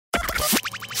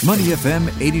Money FM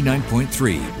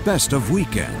 89.3, best of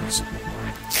weekends.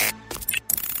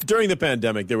 During the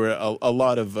pandemic, there were a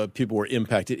lot of people were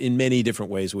impacted in many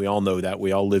different ways. We all know that.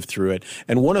 We all lived through it.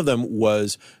 And one of them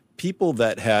was people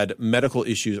that had medical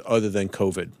issues other than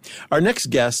COVID. Our next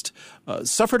guest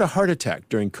suffered a heart attack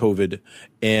during COVID,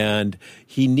 and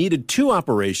he needed 2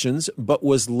 operations, but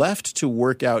was left to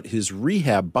work out his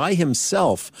rehab by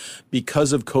himself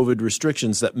because of COVID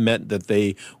restrictions that meant that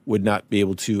they would not be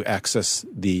able to access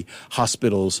the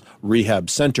hospital's rehab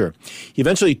center. He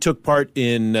eventually took part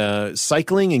in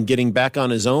cycling and getting back on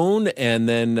his own, and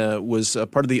then was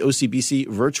part of the OCBC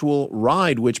virtual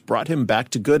ride, which brought him back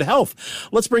to good health.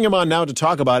 Let's bring him on now to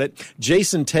talk about it.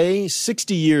 Jason Tay,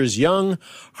 60 years young,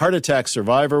 heart attack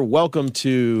survivor. Welcome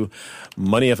to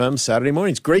Money FM Saturday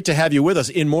mornings. Great to have you with us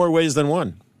in more ways than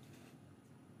one.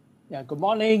 Yeah, good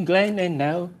morning, Glenn and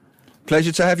Nell.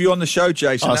 Pleasure to have you on the show,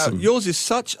 Jason. Awesome. Now, yours is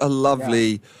such a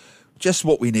lovely, just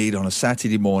what we need on a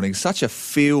Saturday morning, such a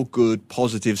feel-good,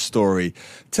 positive story.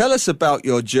 Tell us about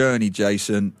your journey,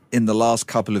 Jason, in the last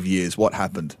couple of years. What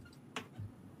happened?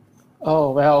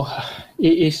 Oh, well,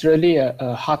 it is really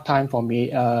a hard time for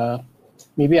me.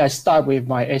 Maybe I start with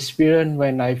my experience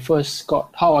when I first got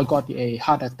a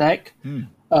heart attack.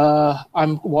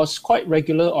 I was quite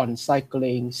regular on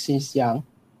cycling since young.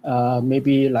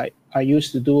 Maybe like I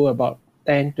used to do about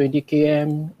 10, 20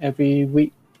 km every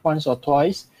week, once or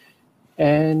twice.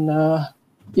 And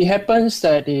it happens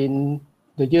that in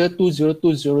the year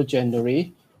 2020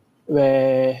 January,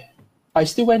 where I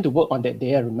still went to work on that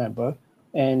day, I remember.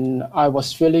 And I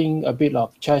was feeling a bit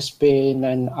of chest pain,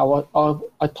 and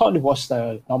I thought it was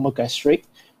the normal gastric.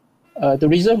 The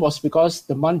reason was because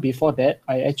the month before that,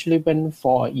 I actually went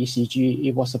for ECG.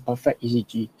 It was a perfect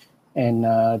ECG, and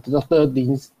the doctor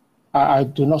didn't. I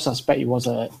do not suspect it was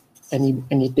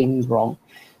anything wrong.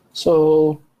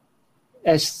 So,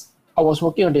 as I was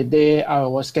working on the day, I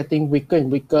was getting weaker and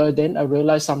weaker. Then I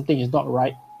realized something is not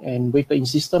right, and with the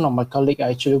insistence of my colleague,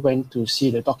 I actually went to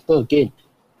see the doctor again.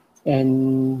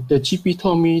 And the GP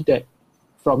told me that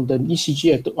from the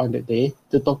ECG I took on that day,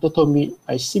 the doctor told me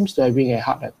I seems to having a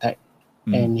heart attack.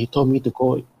 And he told me to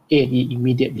go A&E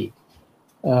immediately.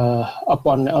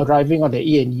 Upon arriving on the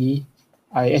A&E,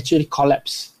 I actually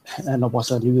collapsed and I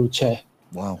was in a wheelchair.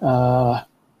 Wow.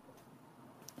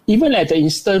 Even at the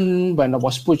instant when I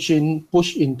was pushed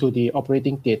into the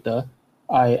operating theater,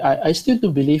 I still do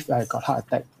believe I got heart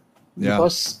attack. Yeah.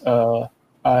 Because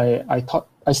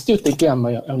I still thinking I'm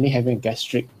only having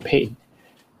gastric pain.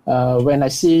 When I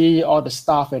see all the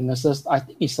staff and nurses, I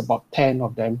think it's about 10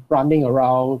 of them running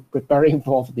around preparing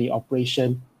for the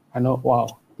operation. I know,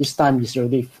 wow, this time is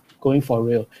really going for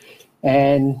real.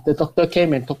 And the doctor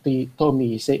came and told me,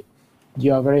 he said,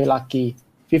 you are very lucky.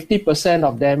 50%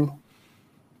 of them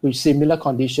with similar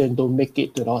condition don't make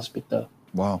it to the hospital.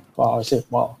 Wow. Wow, I said,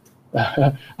 wow.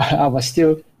 I was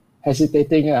still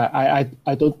hesitating. I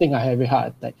don't think I have a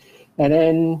heart attack. And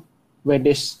then when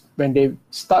they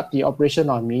start the operation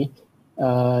on me,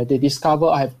 they discover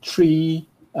I have 3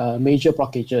 major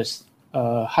blockages,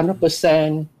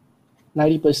 100%,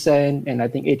 90%, and I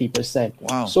think 80%.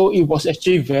 Wow. So it was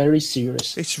actually very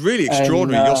serious. It's really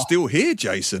extraordinary. And, You're still here,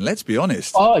 Jason. Let's be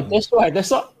honest. Oh, that's right.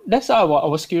 That's why I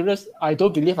was curious. I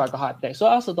don't believe I got heart attack. So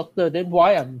I asked the doctor, then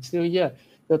why I'm still here?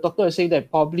 The doctor is saying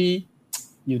that probably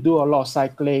you do a lot of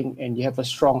cycling and you have a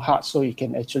strong heart, so you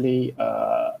can actually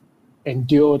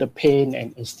endure the pain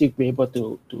and still be able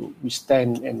to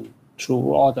withstand and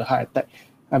through all the heart attack.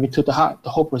 I mean, to the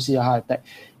whole procedure heart attack.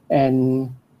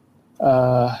 And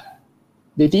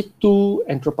they did 2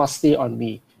 angioplasty on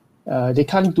me. They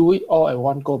can't do it all at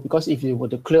one go, because if they were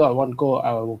to clear at one go,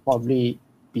 I will probably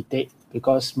be dead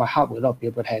because my heart will not be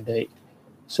able to handle it.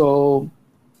 So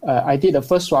I did the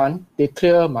first one. They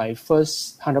clear my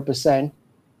first 100%.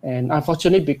 And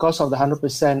unfortunately, because of the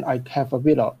 100%, I have a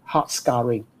bit of heart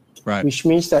scarring. Right. Which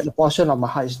means that the portion of my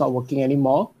heart is not working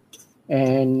anymore.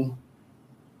 And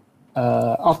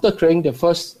after clearing the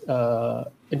first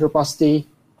angioplasty,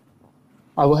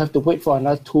 I will have to wait for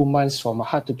another 2 months for my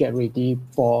heart to get ready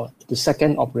for the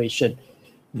second operation.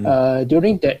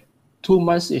 During that 2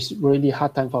 months is really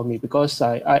hard time for me because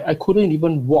I couldn't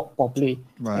even walk properly.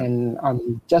 Right. And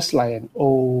I'm just like an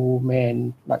old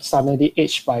man, like suddenly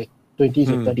aged by 20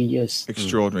 to 30 years.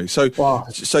 Extraordinary. So, Wow.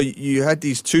 so you had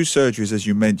these 2 surgeries, as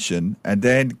you mentioned, and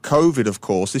then COVID, of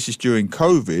course. This is during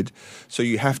COVID, so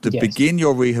you have to begin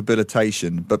your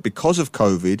rehabilitation. But because of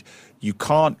COVID, you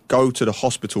can't go to the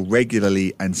hospital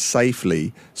regularly and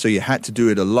safely, so you had to do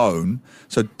it alone.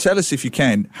 So tell us, if you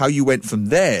can, how you went from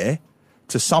there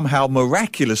to somehow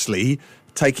miraculously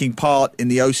taking part in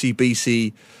the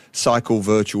OCBC Cycle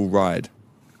virtual ride.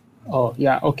 Oh,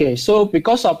 yeah. Okay. So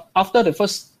because of after the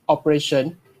first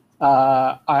operation,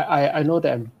 I know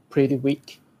that I'm pretty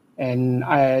weak, and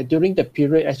I during the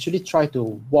period actually try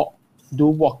to do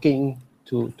walking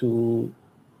to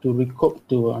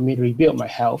rebuild my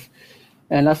health,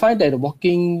 and I find that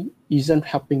walking isn't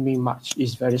helping me much.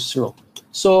 It's very slow.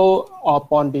 So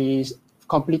upon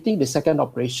completing the second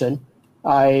operation,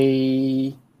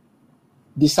 I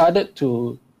decided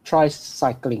to try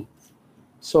cycling.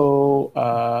 So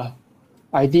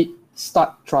I did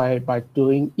try by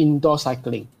doing indoor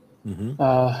cycling.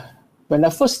 When I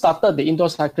first started the indoor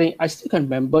cycling, I still can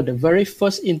remember the very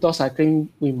first indoor cycling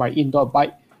with my indoor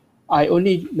bike. I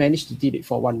only managed to do it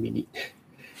for 1 minute.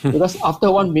 Because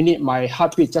after 1 minute, my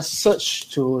heartbeat just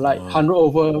surged to like 100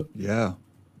 over. Yeah.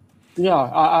 Yeah,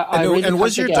 I really and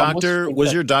was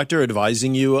your doctor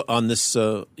advising you on this?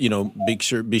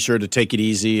 Be sure to take it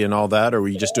easy and all that, or were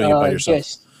you just doing it by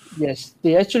yourself? Yes.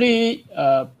 They actually,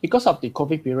 because of the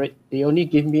COVID period, they only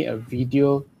give me a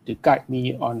video to guide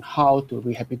me on how to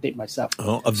rehabilitate myself.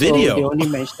 Oh, a video. So they only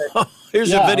mentioned.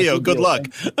 Here's a video. Good luck.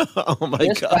 Oh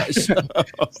my gosh.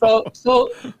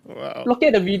 So Wow. Look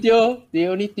at the video. They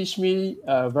only teach me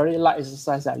very light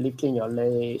exercise like lifting your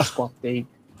leg, squatting.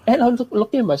 And I'm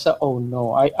looking at myself, oh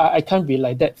no, I can't be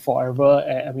like that forever.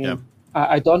 I mean,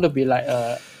 I don't want to be like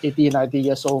 80, 90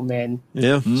 years old man.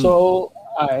 Yeah. So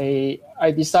I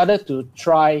decided to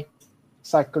try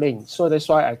cycling. So that's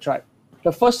why I tried.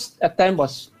 The first attempt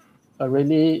was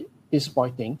really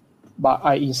disappointing, but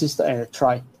I insisted and I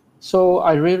tried. So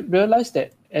I realized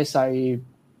that as I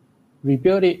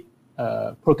rebuilt it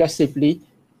progressively,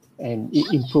 and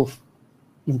it improved,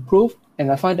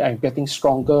 and I find that I'm getting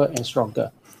stronger and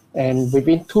stronger. And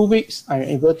within 2 weeks, I'm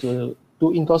able to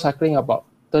do indoor cycling about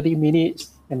 30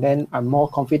 minutes, and then I'm more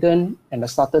confident, and I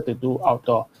started to do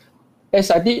outdoor.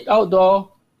 As I did outdoor,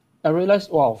 I realized,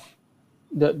 wow,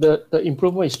 the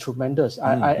improvement is tremendous.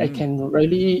 I can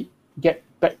really get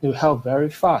back to health very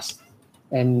fast.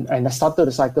 And I started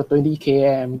to cycle 20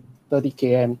 km, 30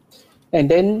 km.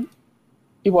 And then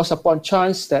it was upon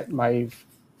chance that my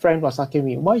friend was asking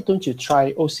me, why don't you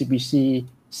try OCBC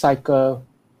cycle?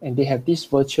 And they have this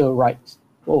virtual rides.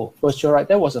 Oh, virtual ride.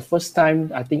 That was the first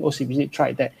time I think OCBC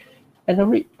tried that.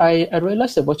 And I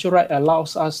realized the virtual ride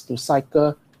allows us to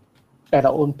cycle at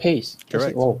our own pace. Correct. I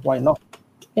said, oh, why not?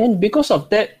 And because of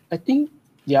that, I think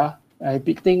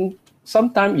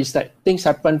sometimes it's that things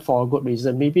happen for a good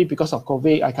reason. Maybe because of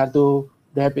COVID, I can't do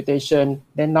rehabilitation.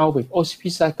 Then now with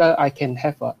OCBC cycle, I can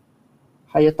have a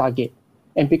higher target.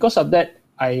 And because of that,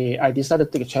 I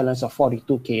decided to take a challenge of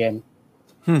 42 km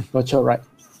virtual ride.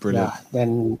 Brilliant. Yeah,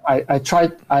 then I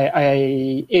tried,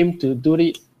 I aimed to do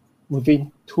it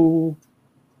within 2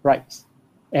 rides,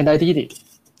 and I did it.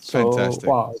 So,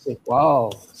 Fantastic.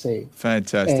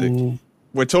 Fantastic. And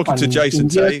we're talking to Jason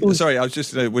Tay. Sorry, I was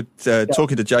just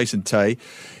talking to Jason Tay.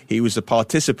 He was a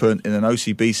participant in an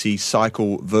OCBC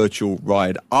cycle virtual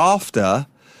ride after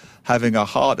having a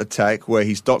heart attack where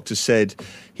his doctor said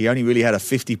he only really had a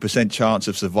 50% chance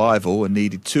of survival and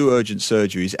needed 2 urgent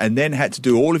surgeries, and then had to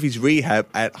do all of his rehab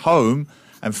at home,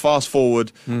 and fast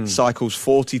forward, cycles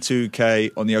 42K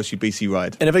on the OCBC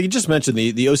ride. And if I could just mention,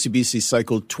 the OCBC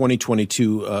Cycle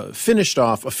 2022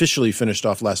 officially finished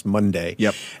off last Monday.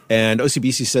 Yep. And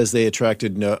OCBC says they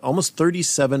attracted almost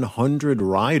 3,700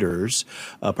 riders,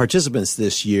 participants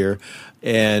this year.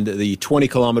 And the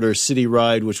 20-kilometer city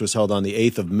ride, which was held on the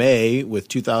 8th of May with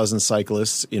 2,000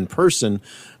 cyclists in person,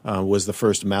 was the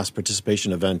first mass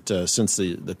participation event since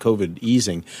the COVID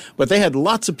easing. But they had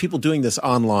lots of people doing this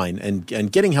online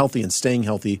and getting healthy and staying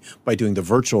healthy by doing the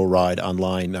virtual ride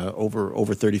online,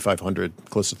 over 3,500,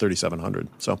 close to 3,700.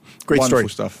 So great Wonderful story.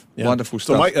 Stuff. Yeah. Wonderful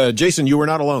stuff. So, Jason, you were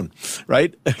not alone,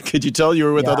 right? Could you tell you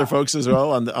were with other folks as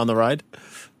well on the ride?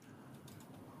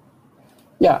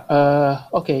 Yeah.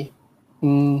 Okay.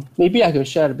 Maybe I could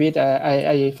share a bit.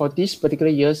 I for these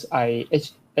particular years, I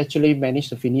actually managed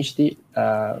to finish the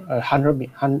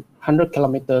 100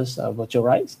 kilometers virtual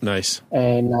rides. Nice.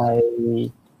 And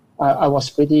I was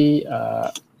pretty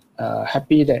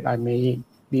happy that I may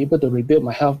be able to rebuild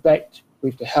my health back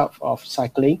with the help of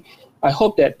cycling. I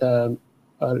hope that a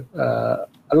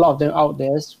lot of them out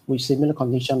there with similar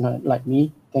condition like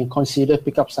me can consider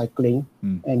pick up cycling,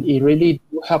 and it really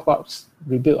do help us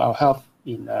rebuild our health,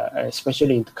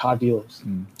 especially in the cardio.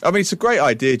 I mean, it's a great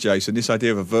idea, Jason, this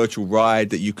idea of a virtual ride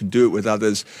that you can do it with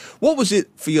others. What was it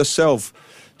for yourself,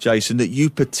 Jason, that you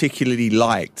particularly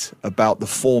liked about the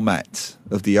format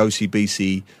of the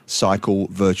OCBC Cycle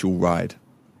virtual ride?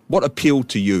 What appealed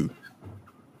to you?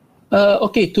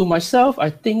 Okay, to myself,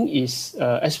 I think is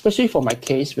especially for my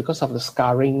case, because of the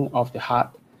scarring of the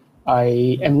heart,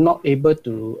 I am not able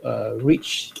to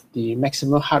reach the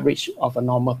maximum heart rate of a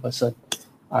normal person.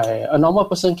 A normal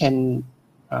person can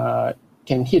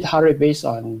hit heart rate based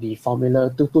on the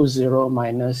formula 220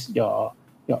 minus your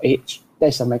age.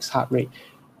 That's the max heart rate.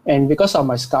 And because of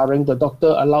my scarring, the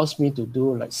doctor allows me to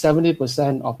do like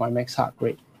 70% of my max heart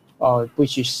rate,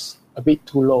 which is a bit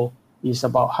too low. It's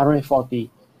about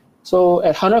 140. So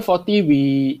at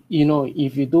 140,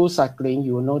 if you do cycling,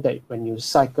 you will know that when you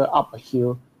cycle up a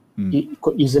hill, it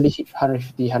could easily hit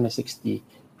 150, 160.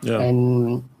 Yeah.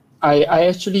 And I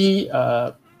actually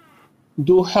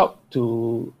do help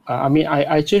to, I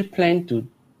actually plan to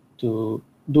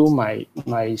do my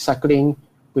cycling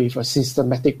with a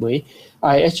systematic way.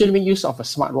 I actually make use of a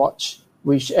smartwatch,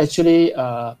 which actually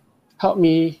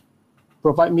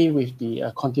provide me with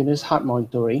the continuous heart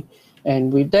monitoring.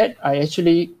 And with that, I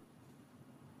actually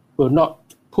will not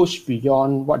push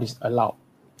beyond what is allowed.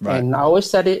 Right. And I always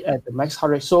set it at the max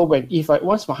heart rate. So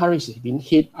once my heart rate has been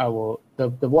hit,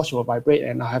 the watch will vibrate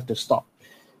and I have to stop.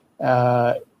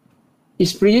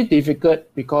 It's pretty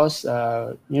difficult because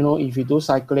if you do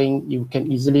cycling, you can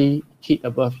easily hit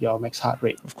above your max heart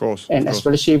rate. Of course. And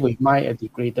especially with my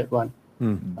degraded one,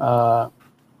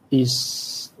 it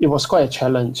was quite a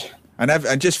challenge.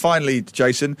 And just finally,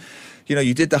 Jason,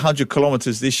 you did the 100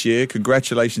 kilometers this year.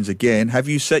 Congratulations again. Have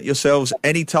you set yourselves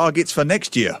any targets for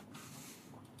next year?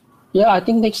 Yeah, I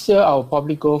think next year I'll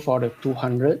probably go for the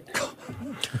 200.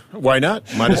 Why not?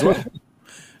 Might as well.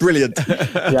 Brilliant.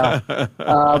 Yeah.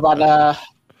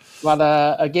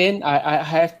 But again, I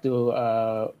have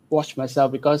to watch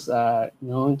myself because, that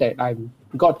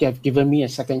God have given me a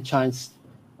second chance.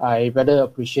 I better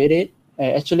appreciate it.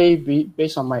 Actually,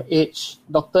 based on my age,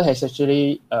 doctor has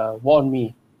actually warned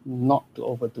me not to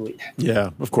overdo it. Yeah,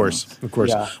 of course.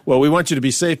 Yeah. Well, we want you to be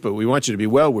safe, but we want you to be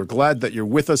well. We're glad that you're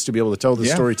with us to be able to tell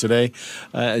this story today.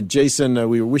 Jason,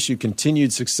 we wish you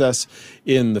continued success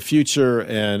in the future,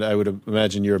 and I would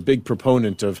imagine you're a big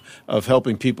proponent of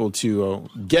helping people to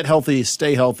get healthy,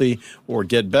 stay healthy, or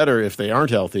get better if they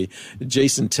aren't healthy.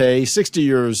 Jason Tay, 60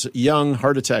 years young,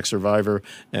 heart attack survivor,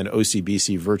 and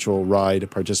OCBC virtual ride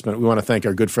participant. We want to thank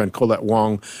our good friend Colette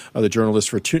Wong, the journalist,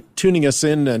 for tuning us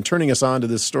in and turning us on to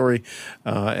this story.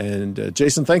 And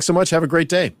Jason, thanks so much. Have a great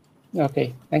day.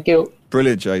 Okay. Thank you.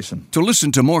 Brilliant, Jason. To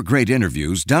listen to more great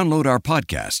interviews, download our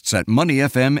podcasts at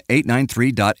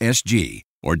moneyfm893.sg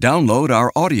or download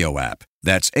our audio app.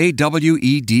 That's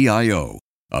AWEDIO.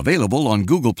 Available on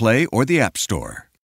Google Play or the App Store.